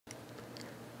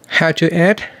How to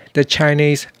add the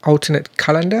Chinese alternate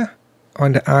calendar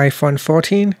on the iPhone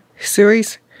 14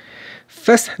 series.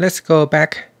 First, let's go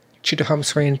back to the home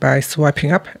screen by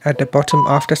swiping up at the bottom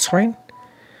of the screen.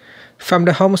 From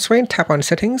the home screen, tap on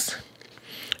Settings.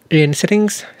 In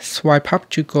Settings, swipe up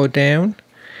to go down.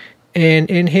 And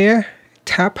in here,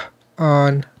 tap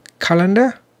on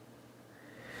Calendar.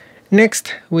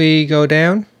 Next, we go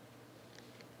down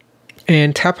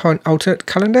and tap on Alternate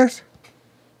Calendars.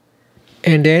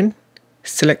 And then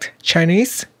select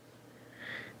Chinese.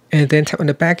 And then tap on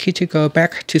the back key to go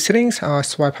back to Settings, or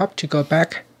swipe up to go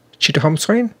back to the home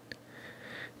screen.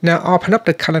 Now open up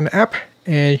the calendar app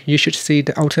and you should see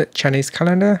the alternate Chinese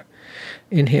calendar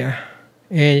in here.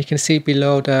 And you can see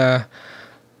below the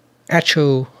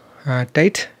actual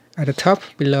date at the top,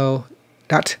 below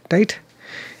that date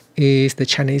is the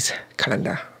Chinese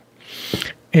calendar.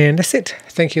 And that's it.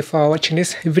 Thank you for watching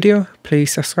this video.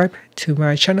 Please subscribe to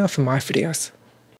my channel for more videos.